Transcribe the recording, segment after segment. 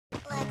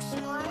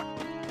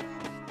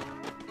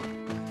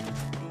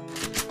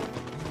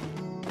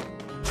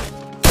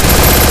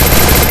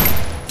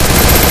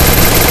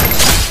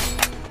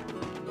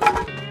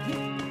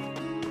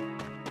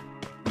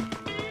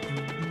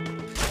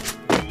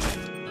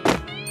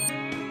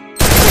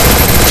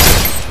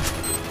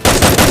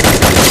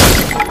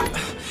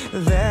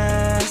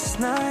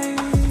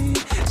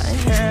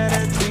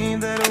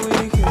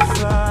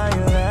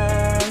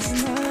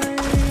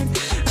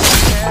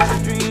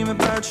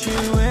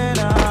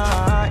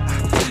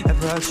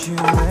about you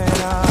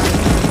and I,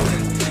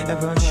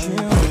 about you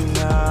and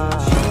I.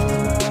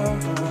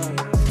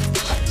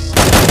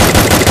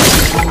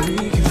 We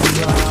can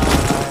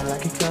fly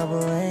like a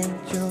couple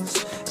angels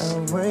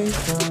away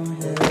from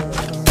here.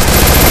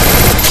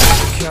 A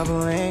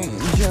couple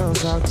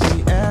angels out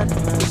the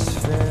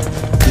atmosphere.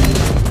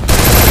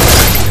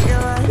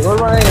 Igual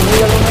van a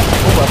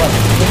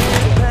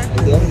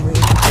ir muy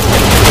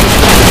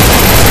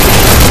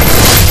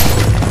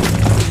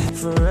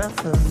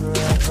forever,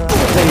 forever.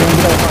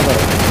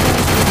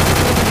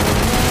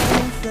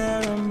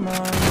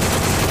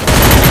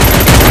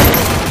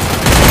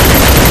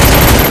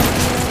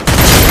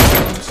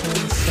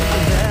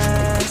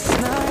 Last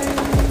night,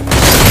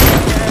 I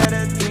had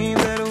a dream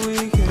that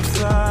we could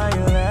fly.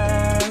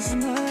 Last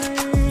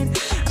night,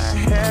 I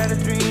had a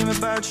dream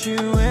about you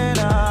and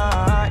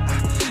I,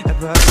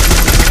 about you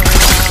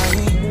and I,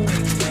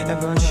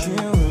 about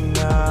you and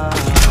I.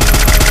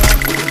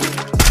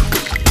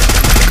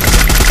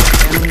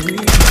 And we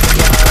could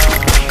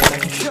fly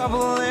like a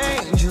couple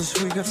angels.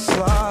 We could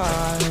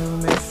fly,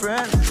 make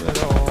friends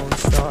with all the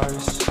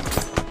stars.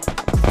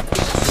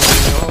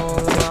 They all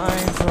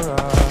align for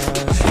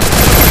us.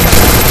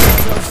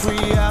 So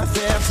free out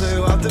there,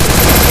 flew out the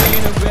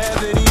plane of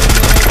gravity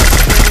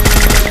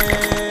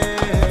and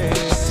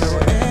make us so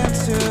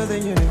into the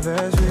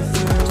universe we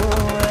flew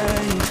away.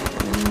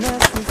 And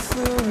as we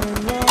flew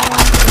along past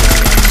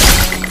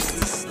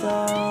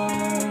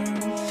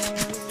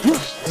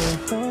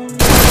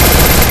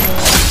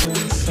the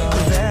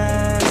stars,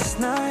 last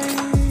night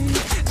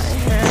I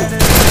had a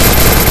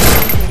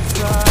dream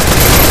fly.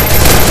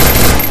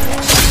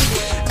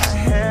 I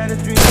had a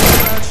dream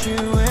about you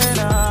and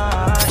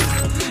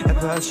I,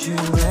 about you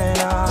and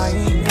I,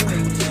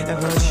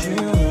 about you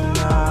and I.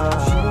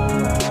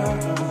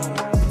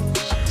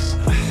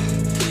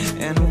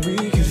 And we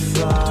could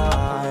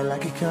fly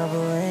like a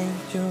couple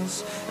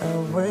angels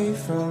away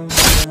from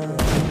here.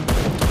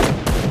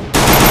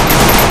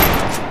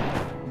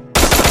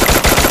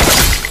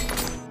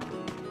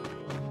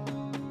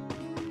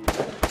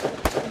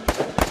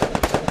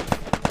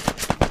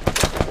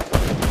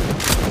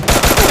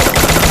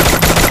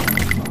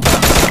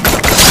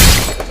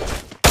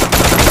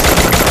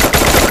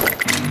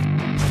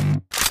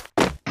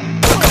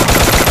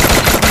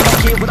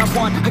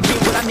 I get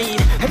what I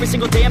need. Every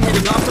single day I'm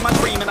heading off to my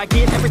dream, and I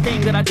get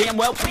everything that I damn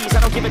well please. I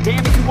don't give a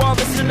damn if you all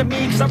listen to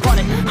me, cause I run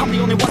it. I'm the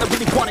only one that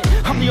really want it.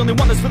 I'm the only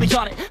one that's really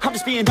on it. I'm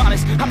just being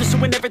honest. I'm just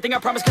doing everything I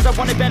promise, cause I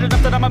want it bad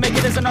enough that I'ma make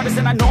it as an artist.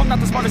 And I know I'm not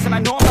the smartest, and I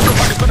know I'm not the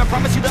hardest, but I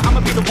promise you that I'ma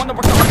be the one that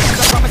works the hardest. Cause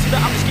I promise you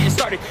that I'm just getting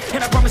started,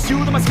 and I promise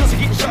you that my skills are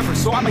getting sharper,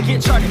 so I'ma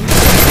get charted.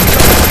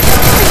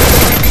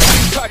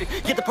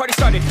 Get the party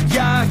started,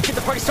 yeah, get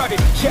the party started,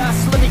 yeah,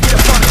 so let me get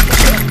up on it,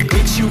 yeah.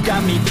 Bitch, you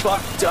got me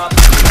fucked up,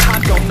 I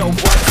don't know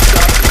what's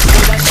up,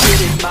 pour that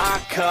shit in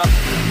my cup,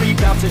 we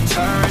bout to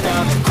turn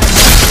up,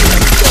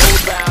 so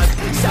loud,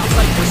 sounds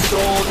like we're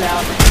sold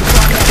out,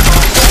 fuck up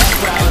all that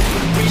crowd,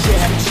 we should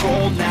have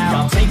control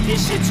now, I'll take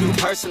this shit too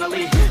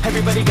personally,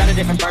 everybody got a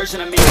different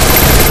version of me,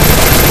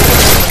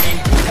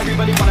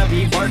 everybody wanna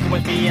be working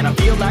with me, and I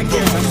feel like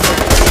there's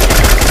uncertainty,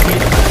 you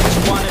know what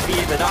you wanna be,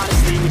 but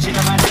honestly, what you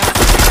know right now,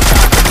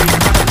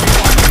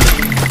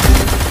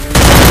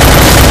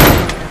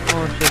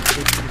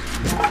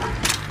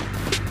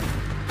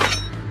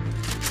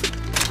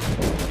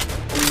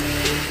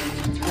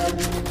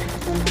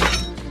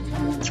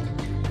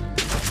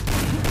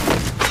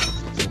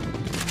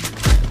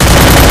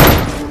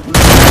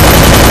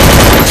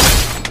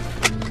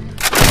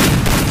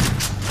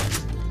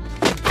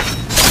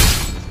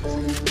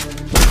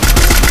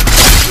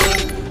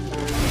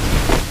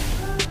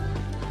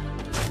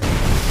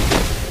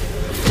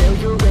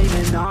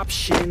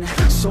 option,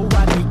 so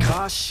I'd be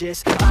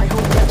cautious. I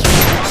hope that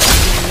you're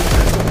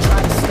watching. Don't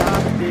try to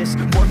stop this,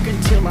 work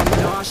until I'm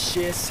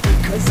nauseous,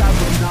 cause I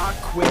will not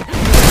quit.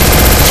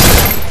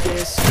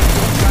 This,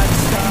 don't try to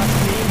stop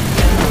me,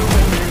 never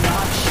an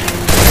option.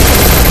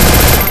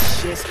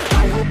 Cautious, I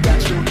hope that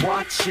you're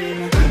watching.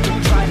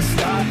 Don't try to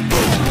stop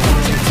me,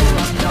 work until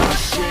I'm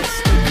nauseous,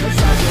 cause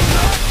I will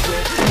not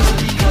quit,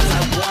 because I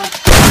want to.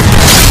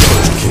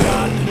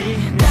 Got me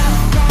now.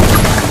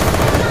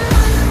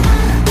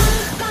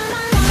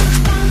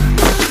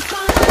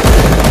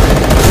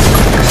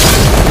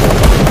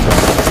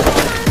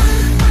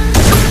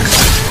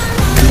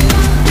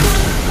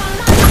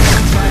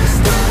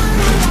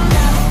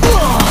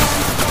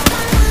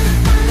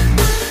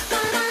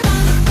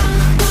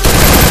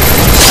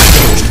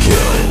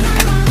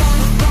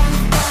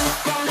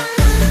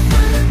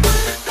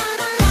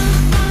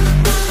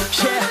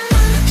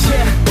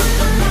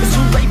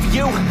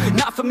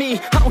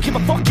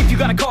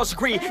 kind of college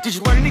degree? Did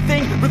you learn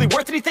anything? Really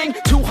worth anything?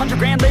 200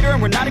 grand later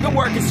and we're not even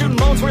working. Student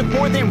loans worth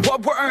more than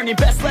what we're earning.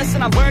 Best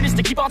lesson I learned is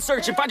to keep on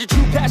searching. Find your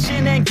true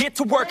passion and get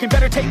to work. And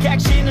better take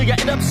action or you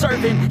end up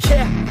serving.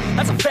 Yeah,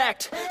 that's a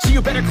fact. So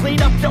you better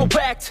clean up your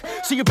act.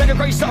 So you better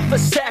grow yourself a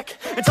sack.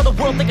 And tell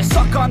the world they can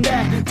suck on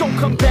that. Don't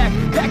come back,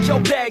 pack your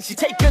bags. You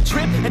take a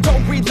trip and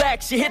don't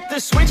relax. You hit the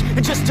switch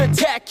and just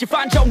attack. You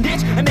find your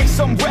niche and make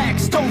some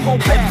racks. Don't hold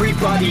back.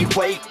 Everybody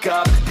wake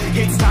up.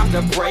 It's time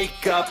to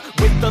break up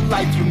with the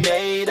life you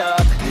made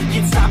up.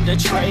 It's time to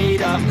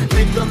trade up.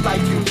 Live the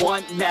life you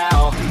want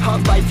now. A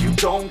life you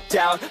don't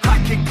doubt. I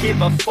could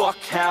give a fuck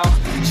how.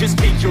 Just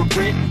figure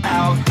it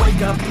out.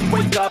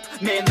 Wake up,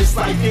 man, this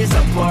life is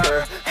a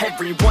blur.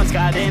 Everyone's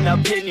got an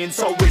opinion,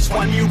 so which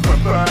one you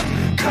prefer?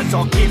 Cause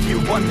I'll give you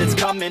one that's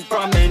coming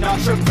from an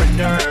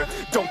entrepreneur.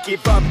 Don't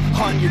give up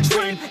on your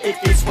dream if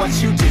it's what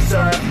you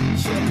deserve.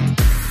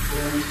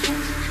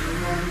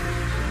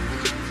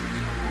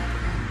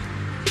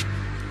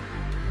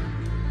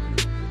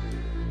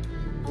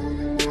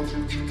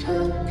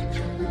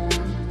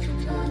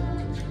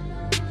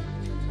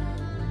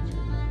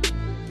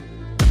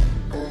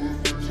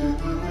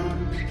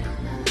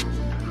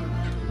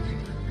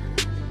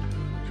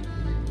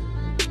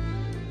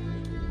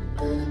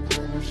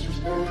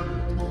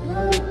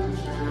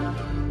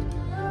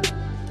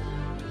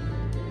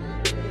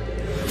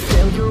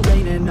 Failure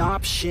ain't an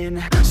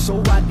option,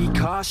 so I'd be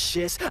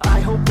cautious. I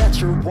hope that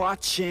you're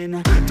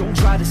watching. Don't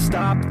try to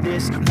stop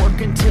this,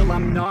 work until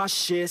I'm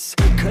nauseous.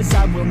 Cause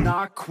I will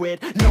not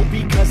quit, no,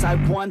 because I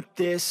want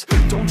this.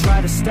 Don't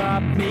try to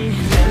stop me,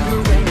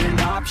 failure ain't an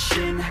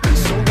option,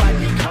 so I'd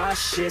be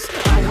cautious.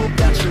 I hope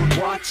that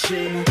you're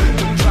watching.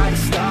 Don't try to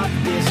stop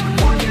this.